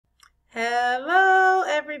Hello,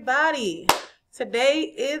 everybody. Today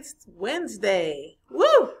is Wednesday.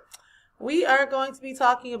 Woo! We are going to be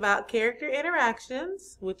talking about character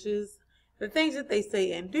interactions, which is the things that they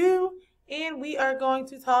say and do. And we are going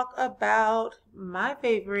to talk about my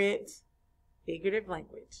favorite, figurative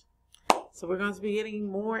language. So we're going to be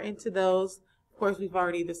getting more into those. Of course, we've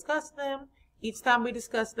already discussed them. Each time we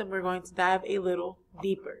discuss them, we're going to dive a little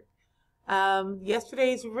deeper.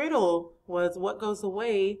 Yesterday's riddle was what goes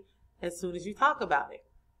away as soon as you talk about it.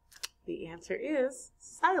 The answer is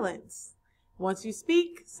silence. Once you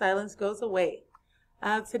speak, silence goes away.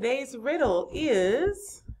 Today's riddle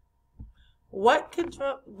is what can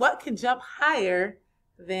jump higher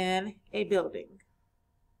than a building?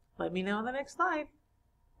 Let me know on the next slide.